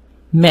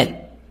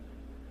 met.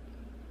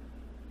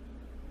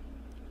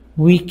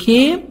 We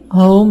came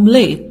home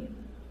late.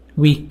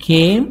 We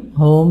came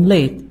home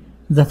late.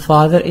 The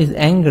father is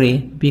angry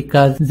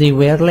because they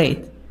were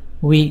late.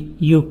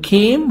 You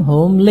came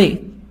home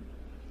late.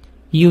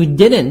 You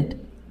didn't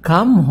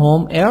come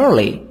home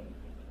early.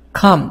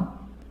 Come,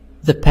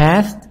 the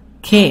past,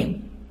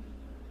 came.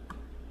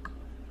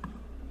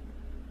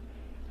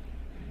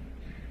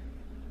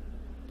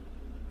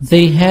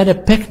 They had a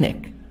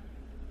picnic.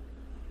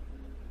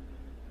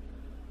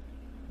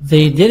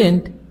 They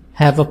didn't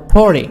have a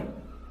party.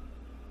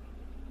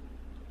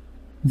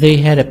 They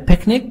had a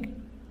picnic.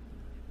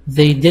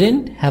 They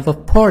didn't have a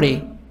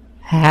party.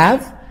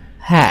 Have,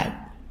 had.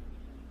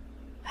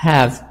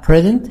 Have,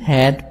 present,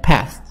 had,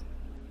 past.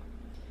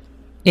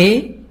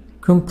 A.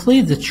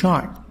 Complete the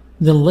chart.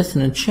 Then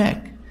listen and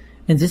check.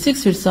 In this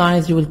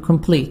exercise you will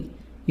complete.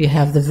 You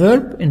have the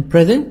verb in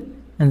present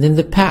and then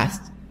the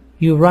past.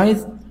 You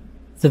write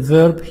the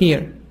verb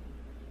here.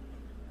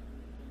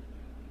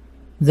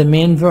 The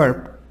main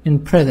verb in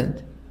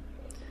present.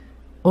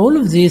 All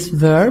of these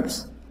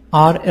verbs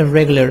are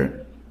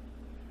irregular.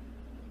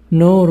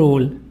 No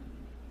rule.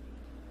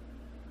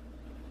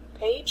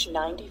 Page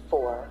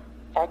 94,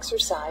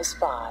 Exercise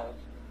 5,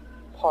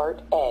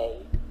 Part A.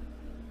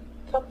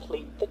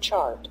 Complete the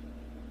chart.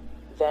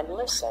 Then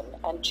listen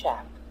and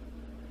check.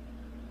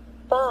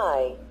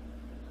 Buy,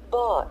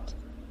 bought.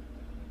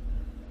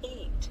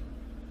 Eat,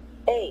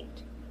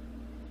 ate.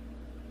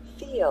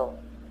 Feel,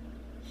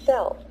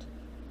 felt.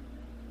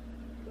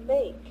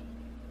 Make,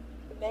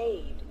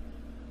 made.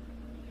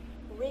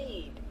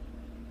 Read,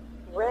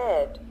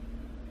 read.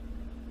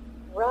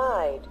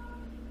 Ride,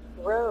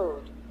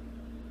 rode.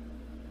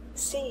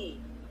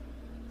 See,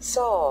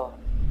 saw.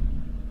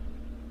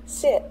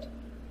 Sit,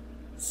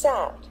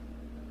 sat.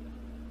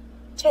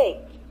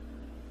 Take,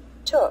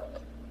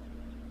 took.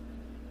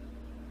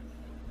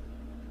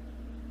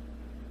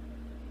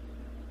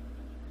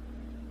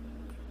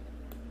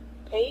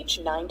 Page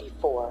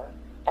 94,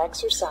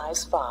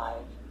 Exercise 5,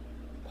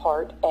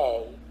 Part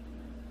A.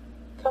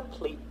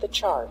 Complete the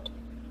chart.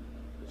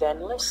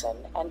 Then listen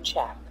and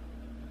check.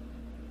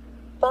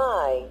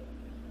 Buy,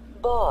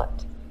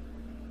 bought.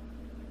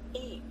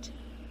 Eat,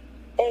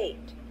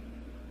 ate.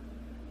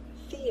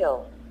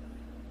 Feel,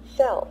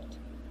 felt.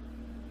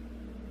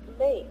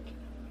 Make,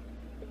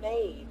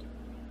 made.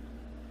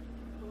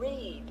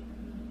 Read,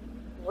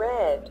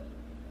 read.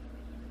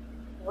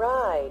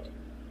 Ride,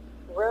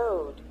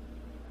 rode.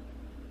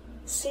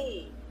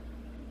 See,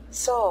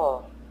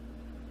 saw.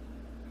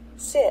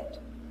 Sit,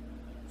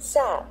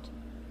 sat.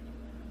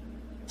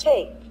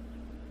 Take,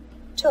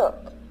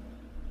 took.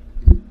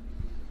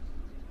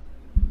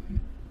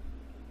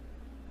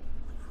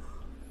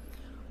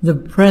 The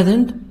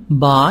present,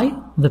 buy,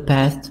 the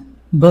past,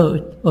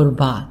 bought or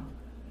bought.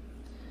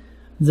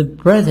 The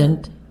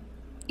present,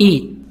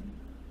 eat,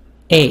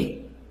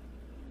 ate.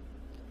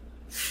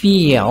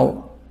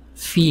 Feel,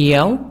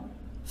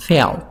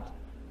 felt.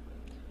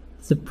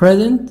 The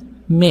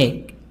present,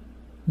 make,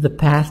 the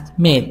past,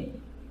 made.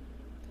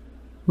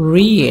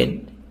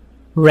 Read,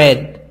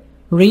 read.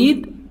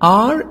 Read,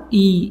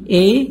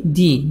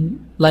 R-E-A-D,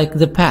 like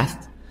the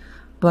past.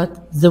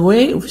 But the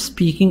way of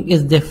speaking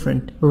is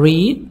different.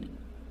 Read,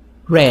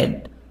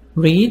 read.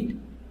 Read,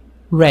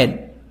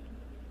 read.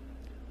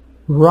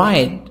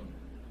 Ride,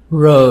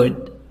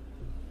 rode.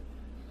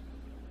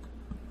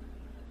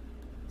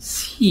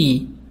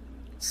 See,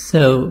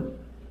 saw.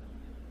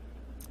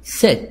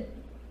 Sit,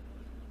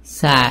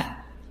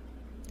 sat.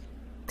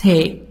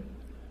 Take,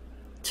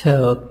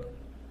 took.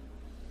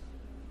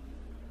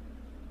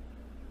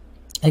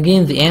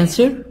 Again the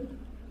answer: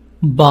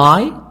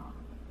 buy,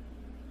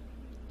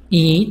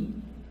 eat,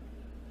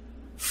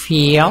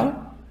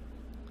 feel,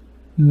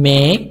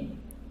 make,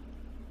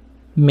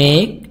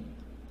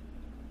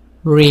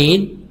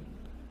 read,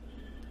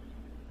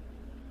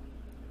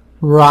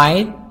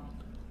 write,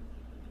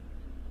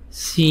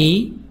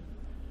 see,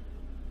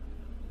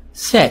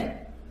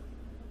 set,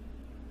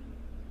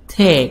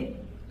 take.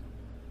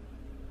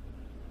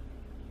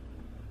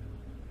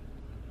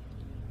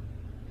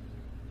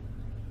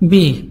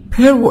 B.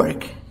 Pair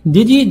work.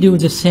 Did you do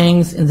the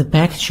things in the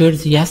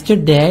pictures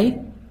yesterday?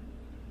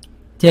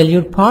 Tell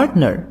your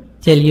partner.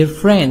 Tell your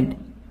friend.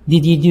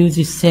 Did you do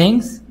these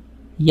things?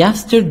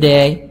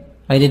 Yesterday,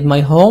 I did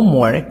my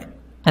homework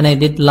and I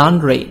did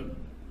laundry.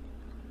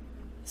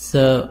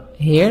 So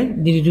here,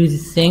 did you do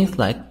these things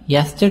like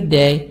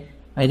yesterday,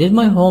 I did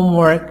my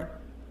homework,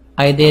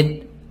 I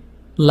did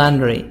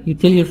laundry. You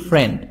tell your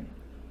friend.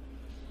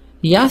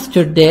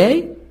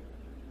 Yesterday,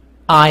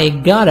 I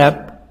got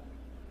up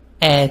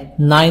at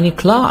 9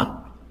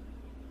 o'clock.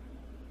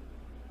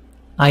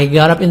 I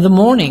got up in the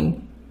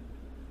morning.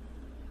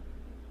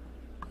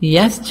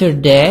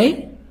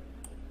 Yesterday,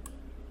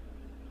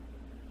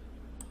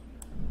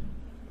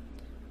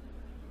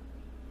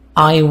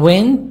 I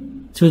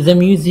went to the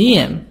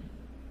museum.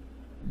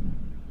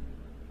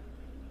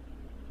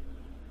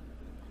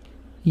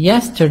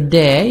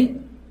 Yesterday,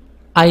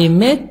 I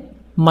met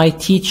my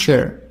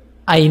teacher.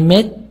 I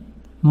met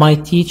my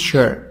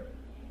teacher.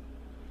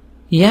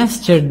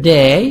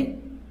 Yesterday,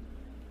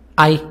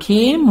 I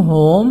came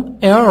home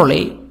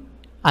early.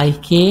 I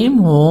came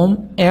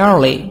home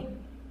early.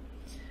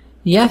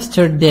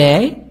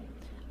 Yesterday,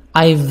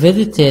 I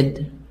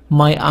visited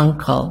my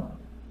uncle.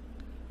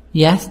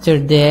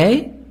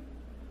 Yesterday,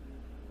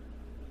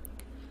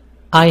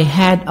 I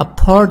had a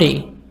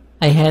party.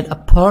 I had a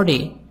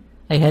party.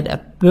 I had a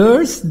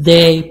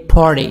birthday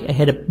party. I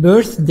had a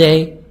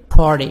birthday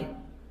party.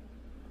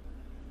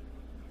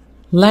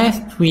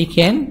 Last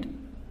weekend,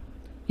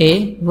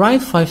 A.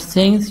 Write 5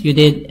 things you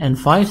did and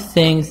 5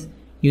 things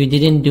you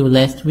didn't do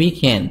last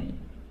weekend.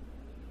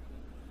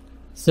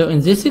 So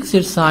in this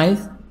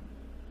exercise,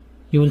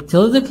 you will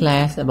tell the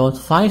class about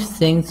 5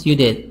 things you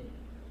did.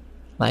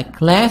 Like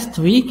last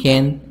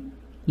weekend,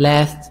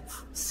 last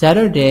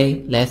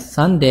Saturday, last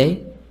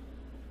Sunday.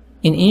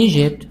 In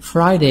Egypt,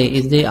 Friday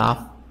is day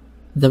off.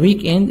 The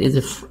weekend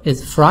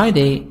is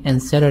Friday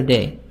and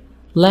Saturday.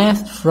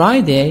 Last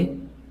Friday,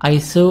 I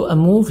saw a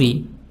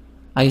movie.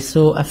 I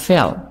saw a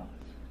film.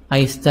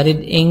 I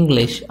studied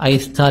English. I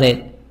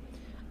studied.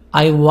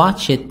 I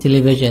watched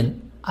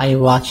television. I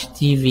watched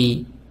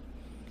TV.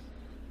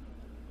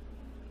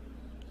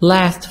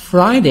 Last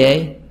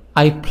Friday,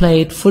 I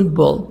played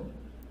football.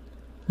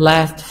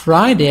 Last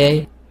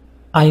Friday,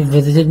 I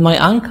visited my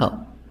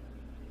uncle.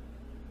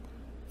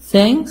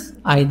 Things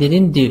I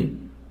didn't do.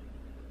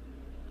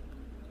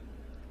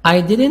 I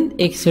didn't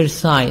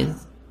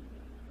exercise.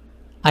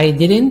 I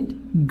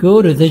didn't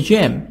go to the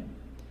gym.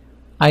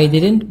 I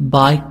didn't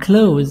buy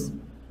clothes.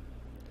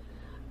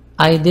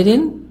 I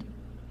didn't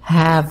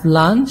have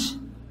lunch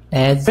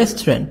at the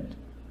restaurant.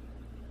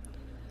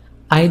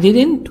 I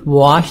didn't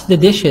wash the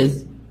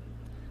dishes.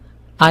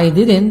 I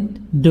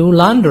didn't do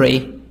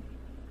laundry.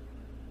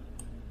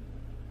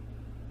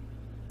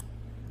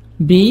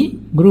 B.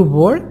 Group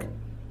work.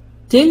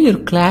 Tell your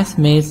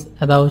classmates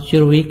about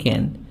your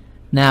weekend.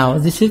 Now,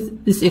 this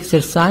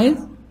exercise.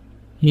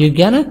 You're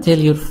gonna tell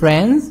your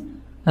friends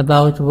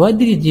about what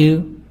did you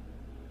do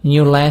in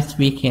your last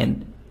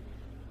weekend.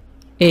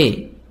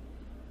 A.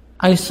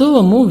 I saw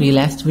a movie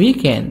last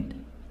weekend.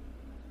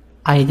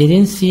 I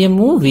didn't see a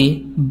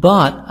movie,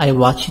 but I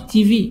watched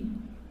TV.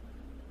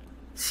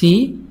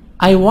 C.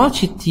 I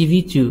watched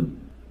TV too.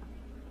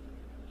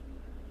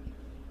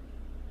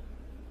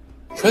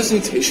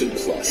 Presentation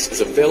Plus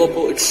is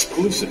available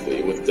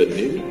exclusively with the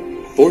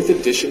new 4th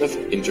edition of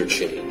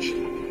Interchange,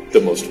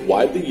 the most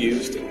widely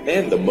used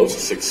and the most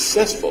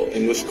successful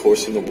English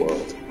course in the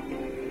world.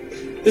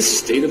 This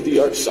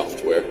state-of-the-art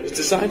software is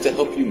designed to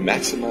help you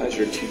maximize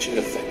your teaching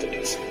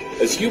effectiveness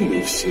as you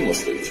move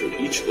seamlessly through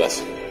each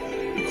lesson,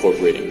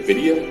 incorporating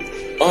video,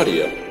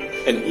 audio,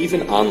 and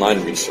even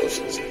online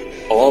resources,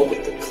 all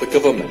with the click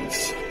of a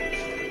mouse.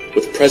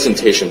 With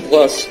Presentation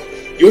Plus,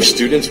 your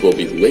students will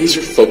be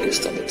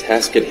laser-focused on the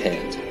task at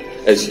hand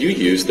as you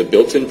use the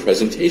built-in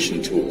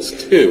presentation tools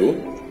to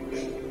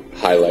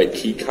highlight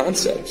key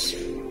concepts,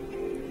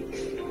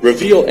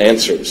 reveal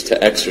answers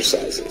to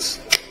exercises,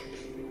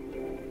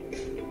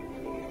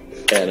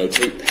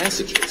 annotate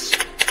passages,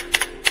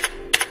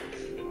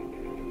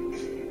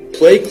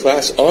 play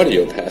class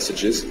audio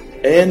passages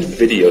and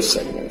video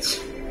segments,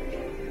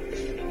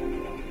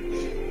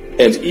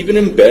 and even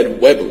embed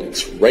web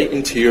links right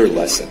into your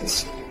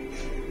lessons.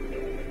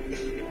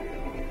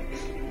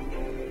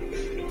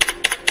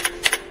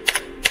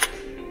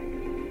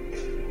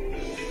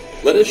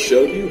 Let us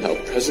show you how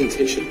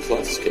Presentation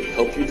Plus can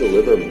help you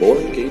deliver more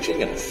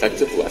engaging and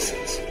effective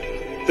lessons.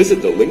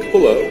 Visit the link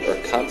below or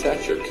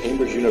contact your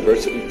Cambridge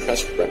University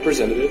Press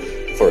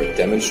representative for a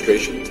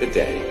demonstration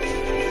today.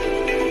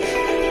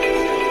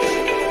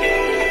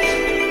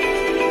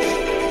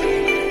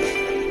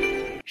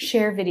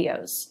 Share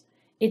videos.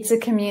 It's a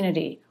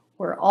community.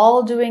 We're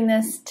all doing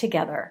this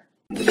together.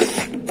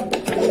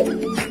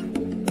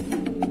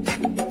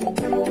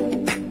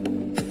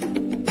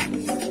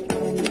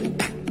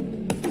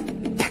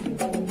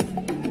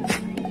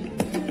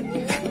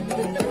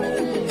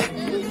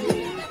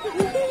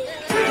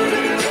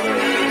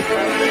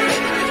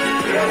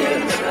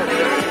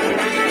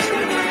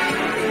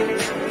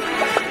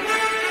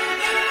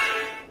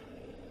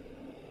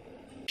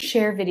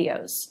 Share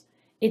videos.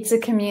 It's a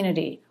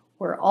community.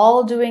 We're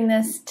all doing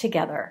this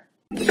together.